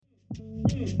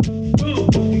Well,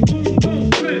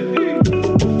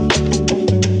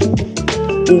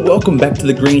 welcome back to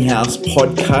the Greenhouse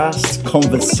Podcast,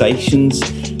 conversations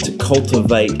to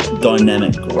cultivate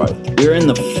dynamic growth. We're in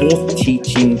the fourth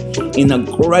teaching in a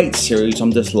great series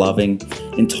I'm just loving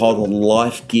entitled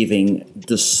Life-Giving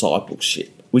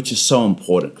Discipleship, which is so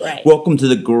important. Great. Welcome to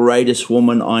the greatest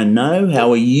woman I know. How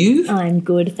are you? I'm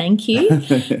good, thank you.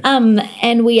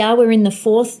 And we're in the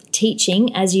fourth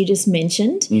teaching, as you just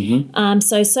mentioned.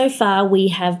 So far we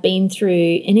have been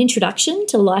through an introduction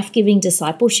to life-giving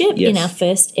discipleship in our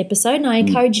first episode, and I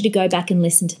encourage you to go back and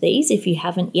listen to these if you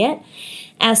haven't yet.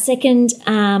 Our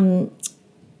secondly,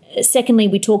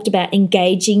 we talked about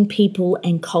engaging people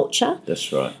and culture.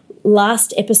 That's right.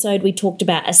 Last episode, we talked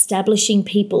about establishing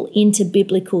people into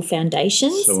biblical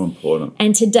foundations. So important.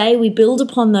 And today we build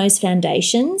upon those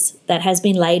foundations that has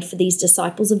been laid for these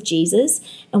disciples of Jesus,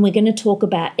 and we're going to talk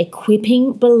about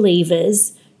equipping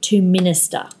believers to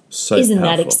minister. So Isn't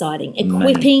powerful. that exciting?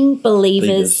 Equipping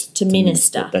believers to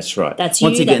minister. That's right. That's you,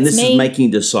 Once again, that's this me. is making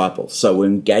disciples. So we're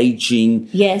engaging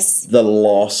the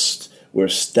lost. We're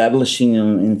establishing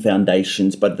them in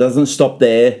foundations, but it doesn't stop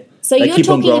there. So They you're keep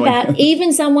on talking growing. about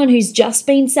even someone who's just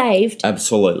been saved.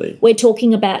 Absolutely. We're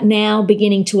talking about now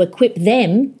beginning to equip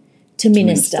them to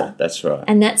minister. That's right.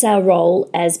 And that's our role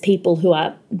as people who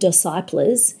are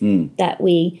disciplers, that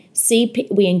we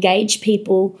engage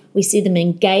people, we see them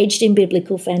engaged in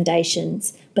biblical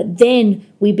foundations, but then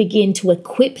we begin to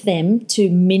equip them to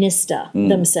minister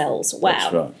themselves. Wow.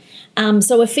 That's right.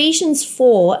 So Ephesians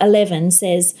 4:11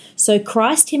 says, "So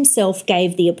Christ himself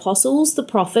gave the apostles, the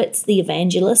prophets, the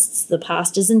evangelists, the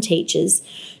pastors and teachers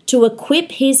to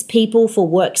equip his people for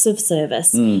works of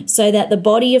service, so that the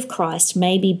body of Christ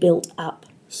may be built up."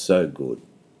 So good.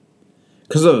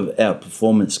 Because of our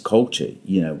performance culture,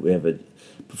 we have a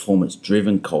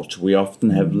performance-driven culture. We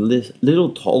often have little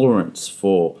tolerance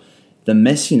for the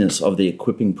messiness of the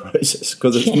equipping process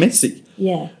because it's messy.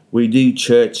 Yeah. We do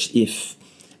church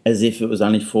as if it was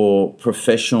only for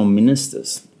professional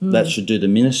ministers that should do the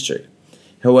ministry.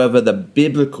 However, the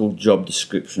biblical job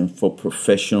description for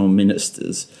professional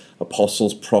ministers,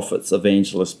 apostles, prophets,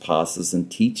 evangelists, pastors, and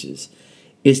teachers,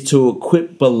 is to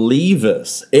equip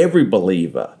believers, every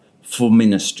believer, for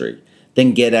ministry,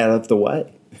 then get out of the way.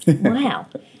 Wow.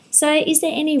 So is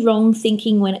there any wrong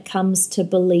thinking when it comes to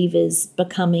believers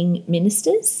becoming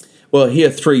ministers? Well, here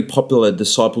are three popular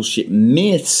discipleship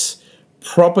myths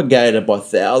propagated by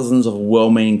thousands of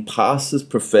well-meaning pastors,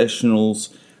 professionals,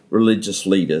 religious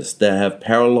leaders that have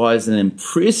paralyzed and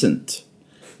imprisoned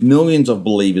millions of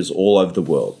believers all over the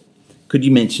world. Could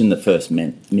you mention the first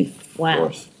myth for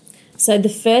us? So the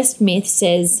first myth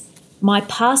says, "My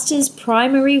pastor's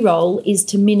primary role is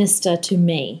to minister to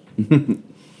me."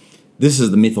 This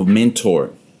is the myth of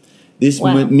mentoring. This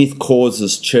myth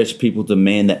causes church people to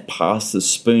demand that pastors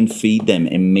spoon-feed them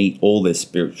and meet all their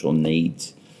spiritual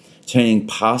needs, turning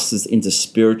pastors into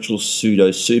spiritual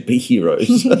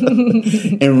pseudo-superheroes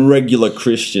and regular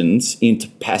Christians into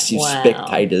passive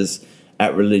spectators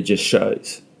at religious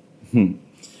shows.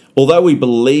 Although we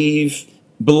believe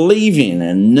in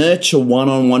and nurture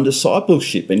one-on-one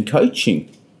discipleship and coaching,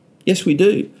 yes, we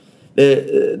do.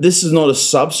 This is not a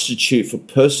substitute for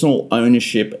personal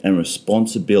ownership and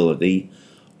responsibility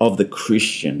of the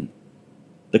Christian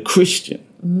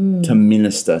to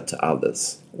minister to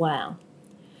others. Wow.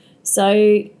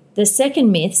 So the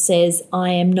second myth says, "I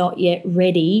am not yet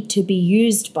ready to be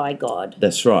used by God."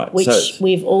 That's right. Which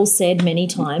we've all said many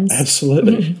times.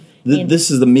 Absolutely. This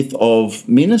is the myth of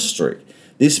ministry.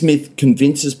 This myth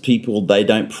convinces people they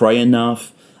don't pray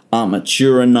enough, aren't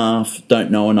mature enough, don't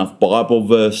know enough Bible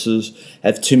verses,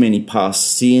 have too many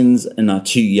past sins, and are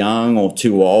too young or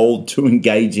too old to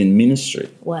engage in ministry.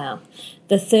 Wow.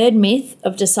 The third myth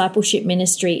of discipleship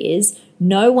ministry is,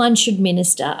 "No one should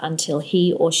minister until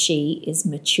he or she is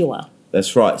mature."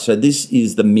 That's right. So this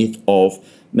is the myth of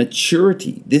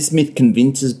maturity. This myth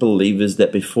convinces believers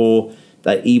that before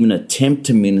they even attempt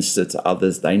to minister to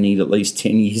others, they need at least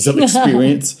 10 years of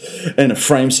experience and a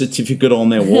framed certificate on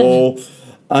their wall.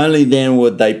 Only then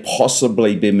would they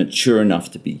possibly be mature enough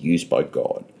to be used by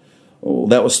God. Well,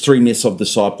 that was three myths of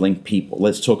discipling people.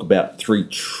 Let's talk about three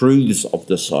truths of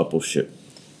discipleship.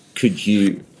 Could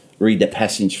you read the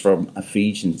passage from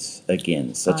Ephesians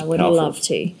again? I would love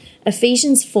to.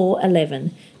 Ephesians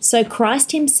 4:11. "So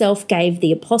Christ himself gave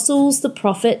the apostles, the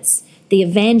prophets, the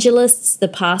evangelists, the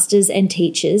pastors and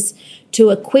teachers to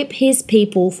equip his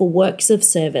people for works of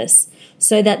service,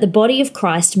 so that the body of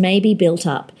Christ may be built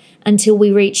up until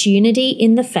we reach unity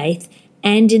in the faith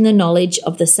and in the knowledge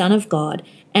of the Son of God,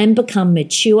 and become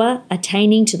mature,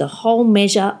 attaining to the whole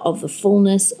measure of the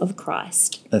fullness of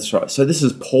Christ. That's right. So this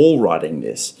is Paul writing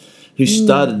this, who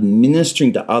started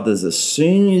ministering to others as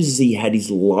soon as he had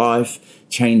his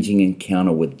life-changing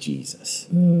encounter with Jesus.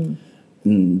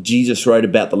 Jesus wrote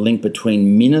about the link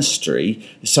between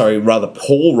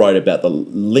Paul wrote about the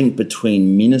link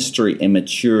between ministry and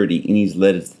maturity in his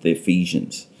letter to the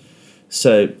Ephesians.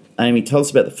 So, Amy, tell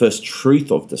us about the first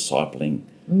truth of discipling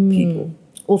people.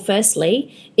 Well,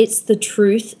 firstly, it's the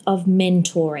truth of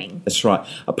mentoring. That's right.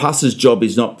 A pastor's job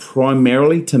is not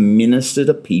primarily to minister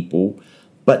to people,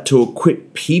 but to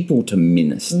equip people to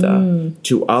minister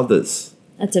to others.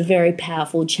 That's a very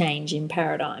powerful change in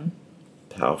paradigm.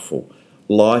 Powerful.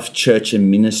 Life, church, and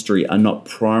ministry are not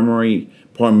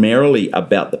primarily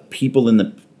about the people in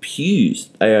the pews.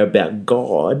 They are about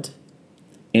God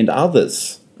and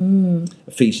others.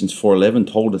 Ephesians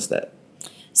 4:11 told us that.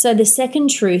 So the second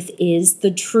truth is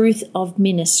the truth of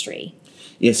ministry.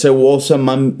 Yeah, so while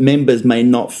some members may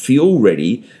not feel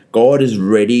ready, God is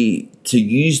ready to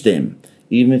use them.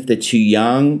 Even if they're too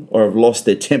young or have lost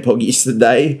their temper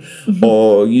yesterday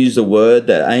or use a word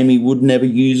that Amy would never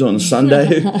use on a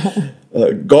Sunday,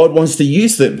 God wants to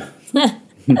use them.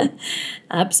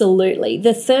 Absolutely.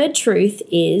 The third truth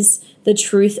is the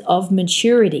truth of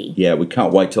maturity. Yeah, we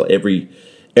can't wait till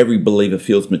every believer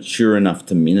feels mature enough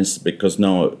to minister, because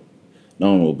no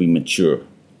one will be mature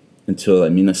until they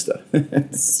minister.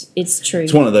 It's true.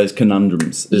 It's one of those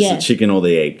conundrums. Is the chicken or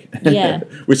the egg? Yeah.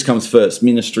 Which comes first,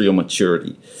 ministry or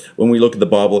maturity? When we look at the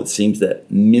Bible, it seems that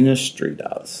ministry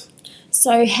does.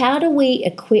 So how do we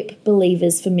equip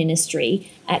believers for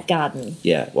ministry at Garden?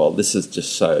 Yeah, well, this is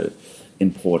just so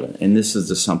important. And this is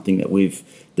just something that we've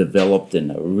developed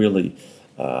and are really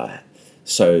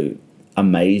so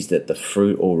amazed at the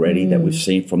fruit already that we've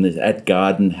seen from this. At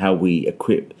Garden, how we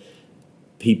equip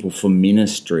people for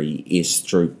ministry is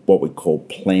through what we call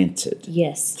Planted.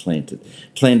 Yes.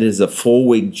 Planted is a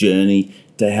 4-week journey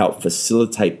to help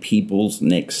facilitate people's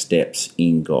next steps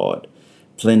in God.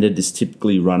 Planted is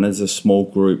typically run as a small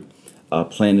group.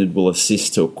 Planted will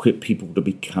assist to equip people to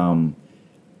become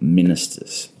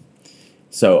ministers.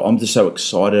 So I'm just so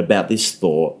excited about this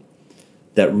thought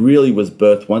that really was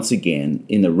birthed once again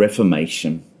in the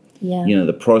Reformation. Yeah. You know,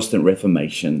 the Protestant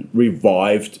Reformation,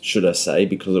 revived, should I say,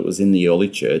 because it was in the early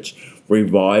church,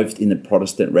 revived in the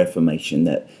Protestant Reformation,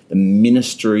 that the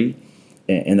ministry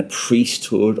and the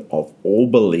priesthood of all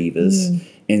believers.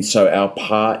 And so our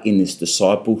part in this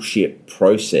discipleship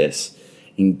process,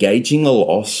 engaging the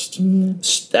lost,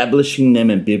 establishing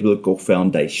them in biblical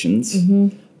foundations.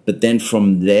 But then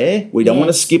from there, we don't want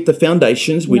to skip the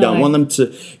foundations. We don't want them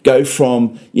to go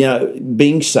from,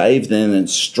 being saved and then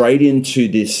straight into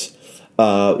this,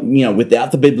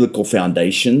 without the biblical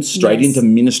foundations, straight into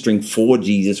ministering for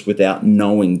Jesus without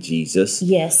knowing Jesus.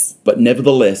 Yes. But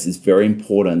nevertheless, it's very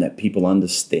important that people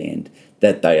understand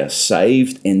that they are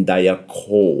saved and they are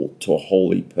called to a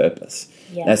holy purpose.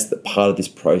 Yeah. That's the part of this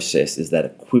process, is that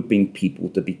equipping people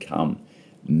to become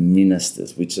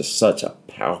ministers, which is such a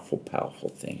powerful, powerful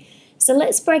thing. So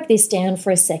let's break this down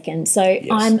for a second. So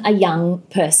I'm a young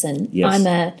person. Yes. I'm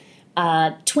a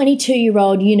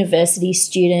 22-year-old university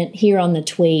student here on the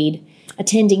Tweed,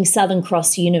 attending Southern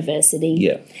Cross University.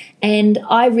 Yeah. And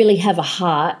I really have a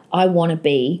heart. I want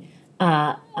to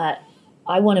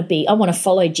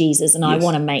follow Jesus, and I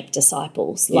want to make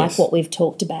disciples, like what we've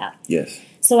talked about. Yes.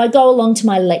 So I go along to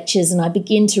my lectures and I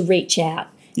begin to reach out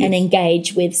and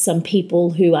engage with some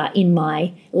people who are in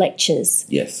my lectures.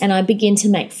 Yes. And I begin to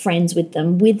make friends with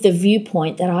them with the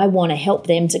viewpoint that I want to help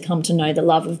them to come to know the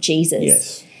love of Jesus.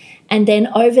 Yes. And then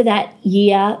over that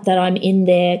year that I'm in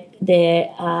their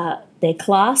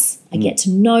class, I get to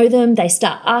know them. They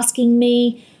start asking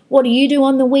me, what do you do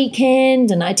on the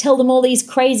weekend? And I tell them all these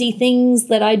crazy things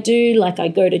that I do, like I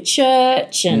go to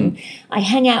church and I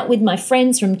hang out with my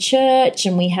friends from church,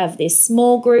 and we have this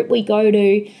small group we go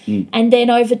to. And then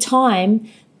over time,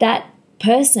 that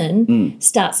person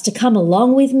starts to come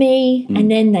along with me, and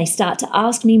then they start to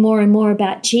ask me more and more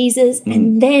about Jesus,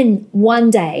 and then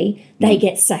one day they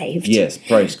get saved. Yes,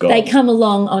 praise God. They come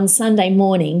along on Sunday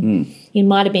morning. It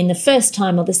might have been the first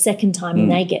time or the second time,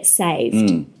 and they get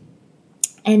saved.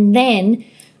 And then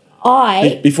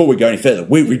before we go any further,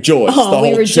 we rejoice. The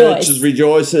whole church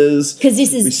rejoices. Because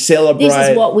we celebrate. This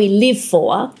is what we live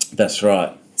for. That's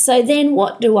right. So then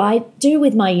what do I do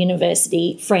with my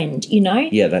university friend,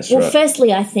 Yeah, that's right. Well,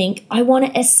 firstly, I think I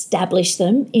want to establish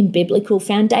them in biblical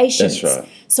foundations. That's right.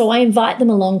 So I invite them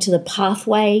along to the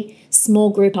Pathway small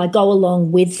group. I go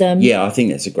along with them. Yeah, I think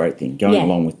that's a great thing, going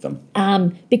along with them.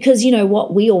 Because you know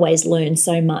what? We always learn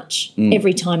so much.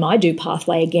 Every time I do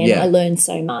Pathway again, I learn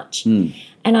so much.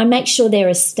 and I make sure they're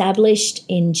established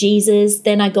in Jesus.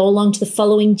 Then I go along to the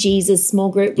Following Jesus small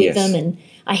group with them, and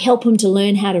I help them to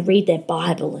learn how to read their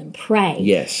Bible and pray.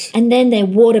 Yes. And then they're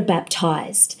water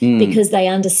baptized because they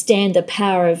understand the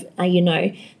power of,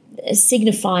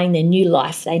 signifying their new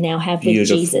life they now have with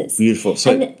Jesus. Beautiful.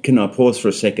 So can I pause for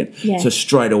a second? Yeah. So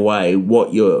straight away,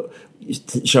 what you're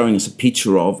showing us a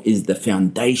picture of is the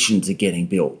foundations are getting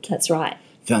built. That's right.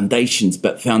 Foundations,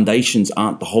 but foundations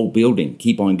aren't the whole building.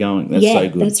 Keep on going. That's so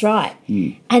good. That's right.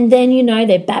 And then,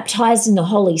 they're baptized in the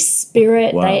Holy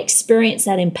Spirit. Wow. They experience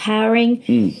that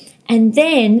empowering. And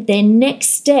then their next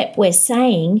step, we're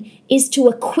saying, is to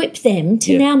equip them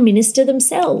to now minister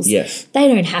themselves. Yes. They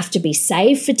don't have to be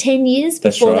saved for 10 years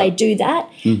before they do that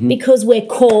because we're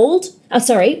called,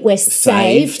 we're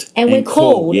saved and we're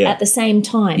called at the same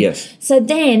time. Yes. So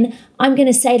then I'm going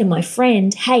to say to my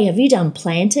friend, hey, have you done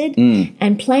Planted?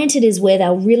 And Planted is where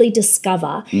they'll really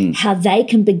discover how they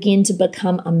can begin to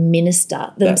become a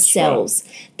minister themselves.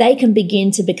 Right. They can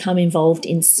begin to become involved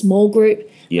in small group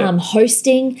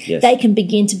hosting. Yes. They can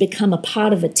begin to become a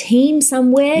part of a team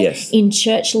somewhere in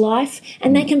church life,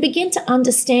 and they can begin to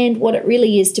understand what it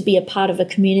really is to be a part of a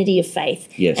community of faith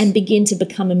and begin to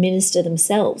become a minister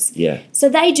themselves. Yeah. So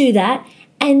they do that,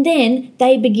 and then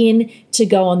they begin to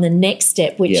go on the next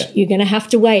step, which you're going to have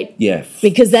to wait. Yeah.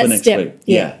 Because that's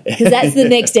because that's the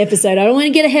next episode. I don't want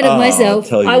to get ahead of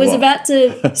myself. I was about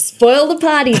to spoil the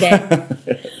party there.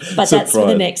 But that's for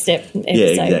the next episode.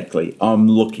 Yeah, exactly. I'm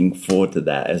looking forward to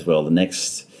that as well, the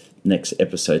next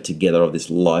episode together of this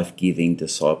life-giving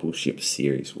discipleship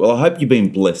series. Well, I hope you've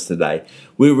been blessed today.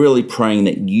 We're really praying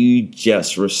that you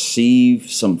just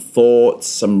receive some thoughts,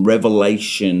 some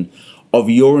revelation of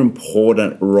your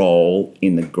important role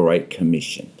in the Great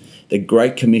Commission. The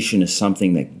Great Commission is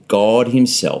something that God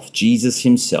himself, Jesus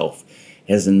himself,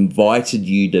 has invited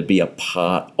you to be a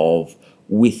part of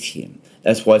with him.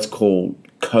 That's why it's called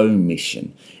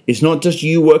co-mission. It's not just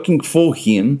you working for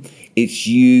him, it's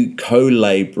you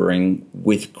co-laboring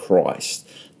with Christ.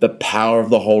 The power of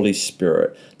the Holy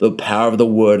Spirit, the power of the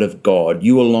Word of God,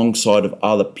 you alongside of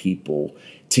other people,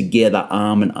 together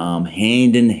arm in arm,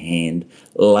 hand in hand,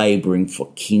 laboring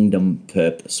for kingdom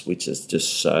purpose, which is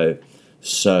just so,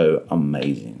 so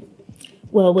amazing.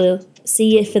 Well, we'll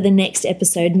see you for the next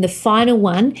episode and the final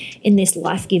one in this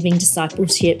life-giving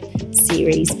discipleship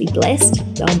series. Be blessed,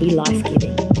 go and be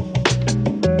life-giving.